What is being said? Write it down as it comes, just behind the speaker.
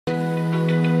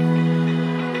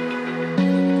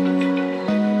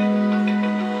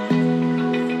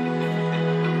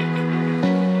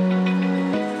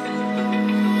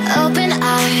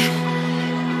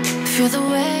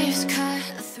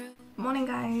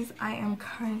guys, I am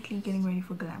currently getting ready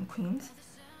for Glam Queens.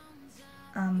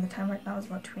 The time right now is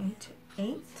about 20 to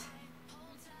 8.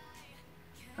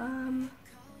 I'm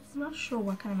not sure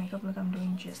what kind of makeup look I'm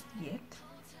doing just yet,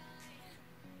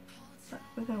 but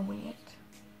we're gonna wing it.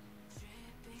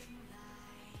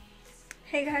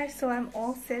 Hey guys, so I'm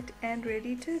all set and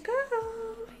ready to go.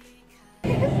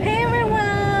 Hey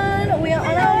everyone, we are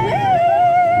on our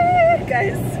way.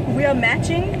 Guys, we are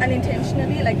matching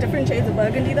unintentionally, like different shades of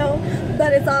burgundy though,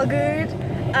 but it's all good.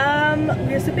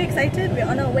 We're super excited, we're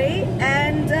on our way,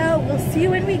 and we'll see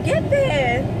you when we get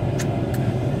there.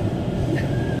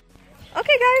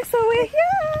 Okay guys, so we're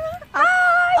here.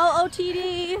 Hi!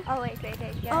 OOTD. Oh wait.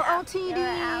 Yeah,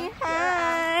 OOTD.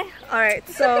 Hi. Alright,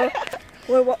 so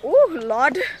we're, ooh,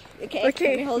 Lord.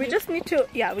 Okay, we just need to,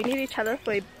 yeah, we need each other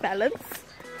for a balance.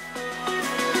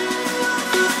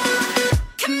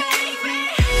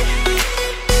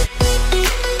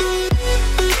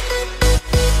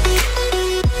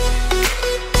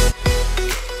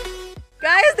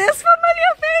 Guys, there's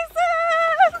familiar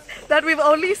faces that we've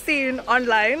only seen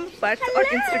online, but on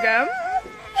Instagram.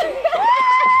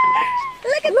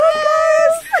 Look at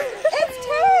this! It's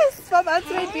Tess from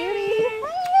Ultimate Beauty.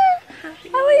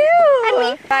 How are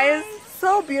you? Guys,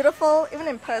 so beautiful, even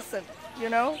in person, you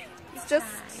know? It's just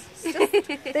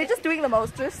they're just doing the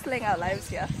most, just slaying our lives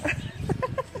here.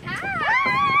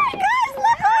 Hi! Guys,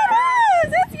 look at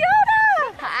us! It's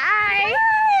Yoda! Hi!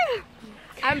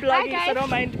 I'm vlogging, so don't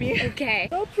mind me. Okay.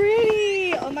 So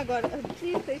pretty! Oh my god,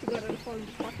 please say to God I'll fall in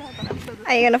the water, but I'm sure this.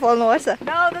 Are you gonna fall in the water?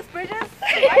 No, this bridge is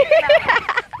white.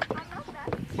 I'm not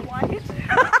that white.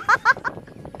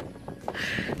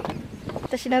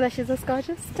 Does she know that she's this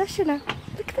gorgeous? Does she know?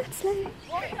 Look at that sleigh.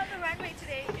 Walking on the runway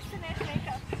today is Sanesh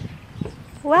makeup.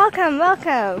 Welcome. Look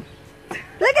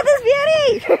at this beauty!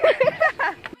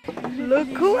 Look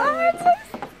who else!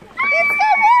 It's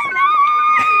Sanesh!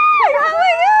 How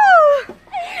are you?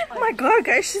 Oh my god,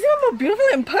 guys, she's even more beautiful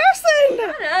in person!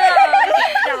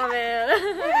 Stop it.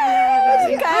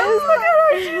 Guys, look at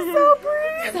her, she's so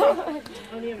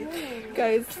pretty!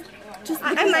 Guys, just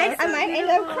I might end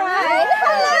up crying.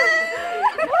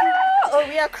 Oh,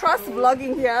 we are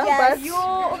cross-vlogging here, Yes. but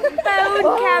Your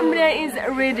phone camera is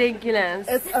ridiculous.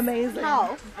 it's amazing.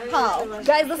 How?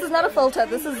 Guys, this is not a filter,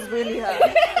 this is really her.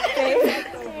 Okay?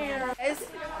 Guys,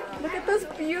 look at this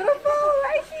beautiful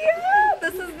right here.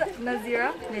 This is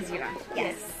Nazira.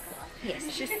 Yes.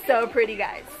 She's so pretty,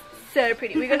 guys. So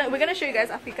pretty. We're gonna show you guys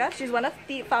Afika. She's one of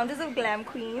the founders of Glam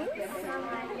Queens.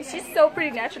 She's so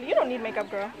pretty naturally. You don't need makeup,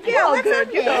 girl. You're all good.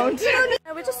 You don't.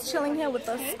 We're just chilling here with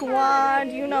the squad.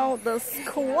 You know, the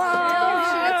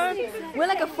squad. We're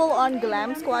like a full-on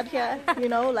glam squad here. You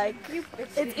know, like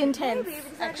it's intense.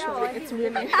 Actually, it's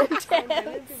really intense.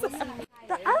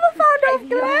 The other founder of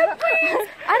Glam Queens.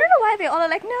 I don't know why they all are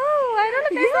like, no, I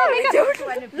don't look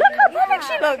like that. Look how perfect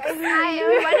she looks. I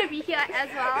want to be here as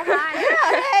well.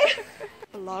 Hi.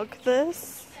 Vlog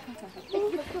this.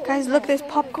 Guys, look, there's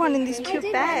popcorn in these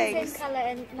cute bags.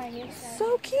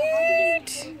 So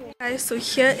cute. Guys, so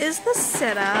here is the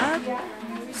setup.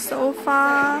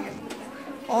 Sofa.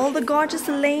 All the gorgeous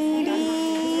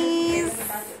ladies.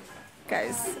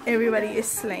 Guys, everybody is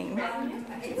slaying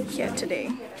here today.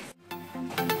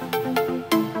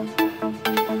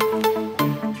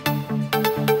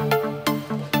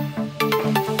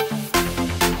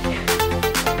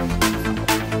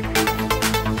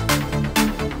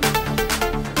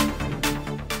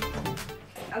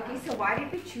 Why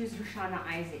did we choose Rushana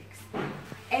Isaacs?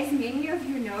 As many of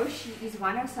you know, she is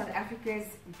one of South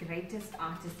Africa's greatest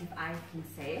artists, if I can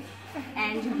say.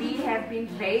 And we have been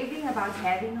raving about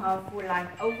having her for like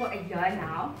over a year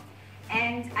now.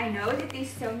 And I know that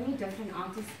there's so many different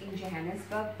artists in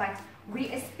Johannesburg, but we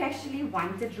especially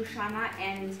wanted Rushana,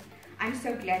 and I'm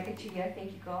so glad that you're here.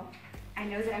 Thank you, girl. I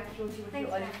know that I killed you with your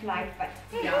early flight, but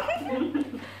yeah.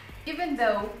 Even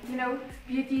though, you know,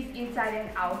 beauty is inside and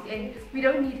out, and we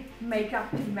don't need makeup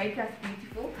to make us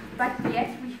beautiful, but yet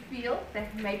we feel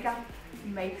that makeup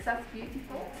makes us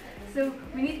beautiful. So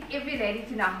we need every lady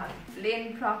to know how to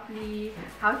blend properly,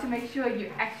 how to make sure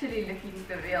you're actually looking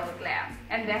the real glam.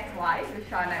 And that's why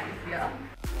Rushana is here.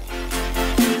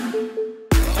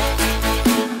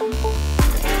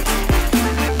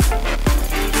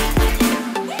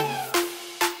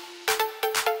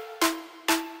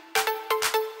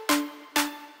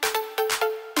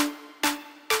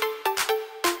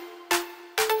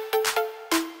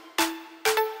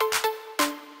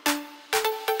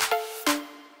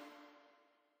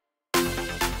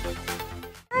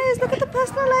 Look at the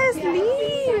personalized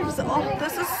leaves. Oh,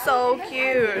 this is so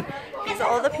cute. These are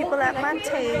all the people at my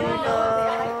table.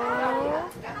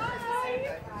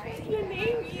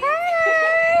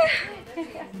 Hey!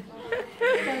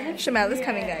 Chermels is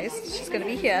coming, guys. She's gonna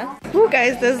be here. Oh,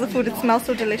 guys, there's the food. It smells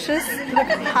so delicious. Look,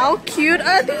 how cute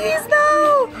are these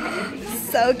though?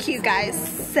 So cute, guys.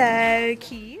 So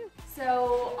cute.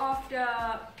 So after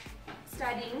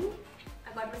studying,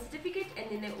 I got my certificate, and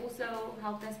then they also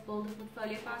helped us build a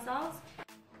portfolio for ourselves.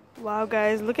 Wow,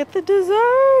 guys, look at the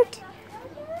dessert.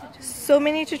 So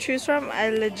many to choose from. I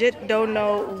legit don't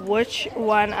know which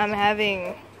one I'm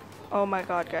having. Oh my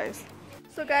god, guys.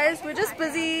 So guys, we're just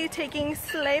busy taking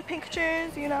sleigh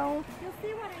pictures, you know.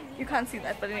 You can't see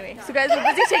that, but anyway. So guys, we're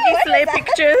busy taking sleigh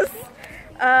pictures.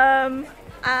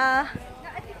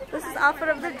 This is outfit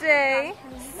of the day.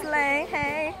 Sleigh,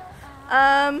 hey.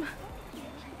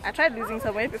 I tried losing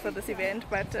some weight before this event,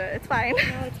 but it's fine.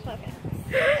 No, it's perfect.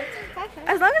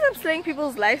 As long as I'm slaying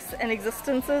people's lives and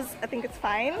existences, I think it's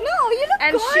fine. No, you look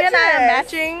and gorgeous. she and I are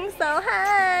matching, so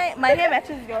hi. My hair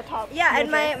matches your top. Yeah, your and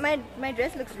dress. my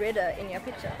dress looks redder in your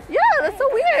picture. Yeah, that's so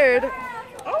weird.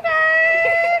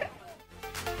 Okay.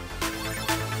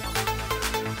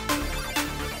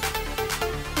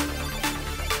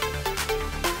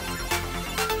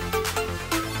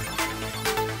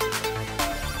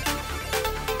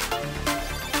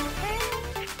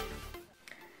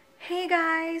 Hey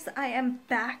guys, I am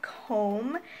back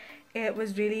home. It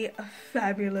was really a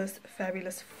fabulous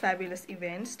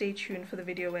event. Stay tuned for the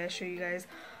video where I show you guys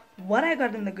what I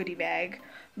got in the goodie bag.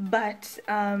 But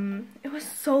it was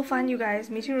so fun, you guys.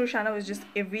 Meeting Rushana was just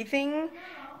everything,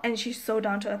 and she's so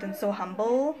down to earth and so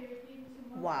humble.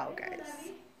 Wow,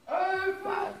 guys.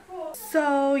 Wow.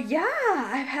 So yeah,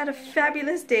 I've had a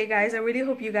fabulous day, guys. I really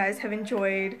hope you guys have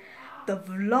enjoyed the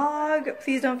vlog.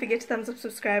 Please don't forget to thumbs up,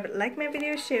 subscribe, like my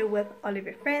video, share with all of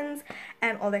your friends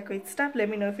and all that great stuff. Let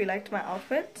me know if you liked my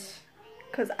outfit,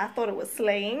 because I thought it was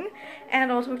slaying.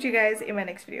 And I'll talk to you guys in my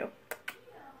next video.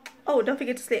 Oh, don't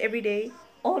forget to slay every day,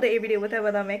 all day, every day, with or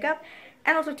without makeup.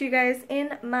 And I'll talk to you guys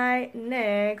in my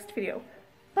next video.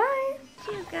 Bye.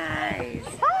 See you guys.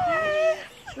 Bye.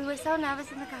 We were so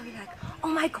nervous in the car. We were like, oh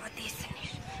my god, there's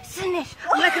Sanesh. Sanesh.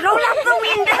 I'm like, roll up the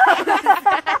window.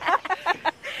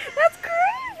 That's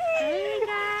crazy. Hey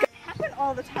guys. It happens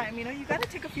all the time, you know. You gotta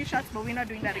take a few shots, but we're not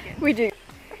doing that again. We do.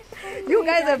 You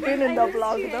guys have been in the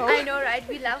vlog though. I know, right?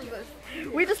 We love this.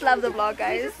 We just love the vlog,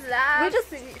 guys.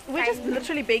 We're just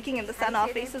literally baking in the sun. Our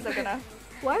faces are gonna.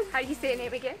 What? How do you say your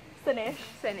name again? Sanesh.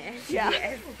 Sanesh. Yeah.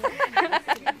 Yes.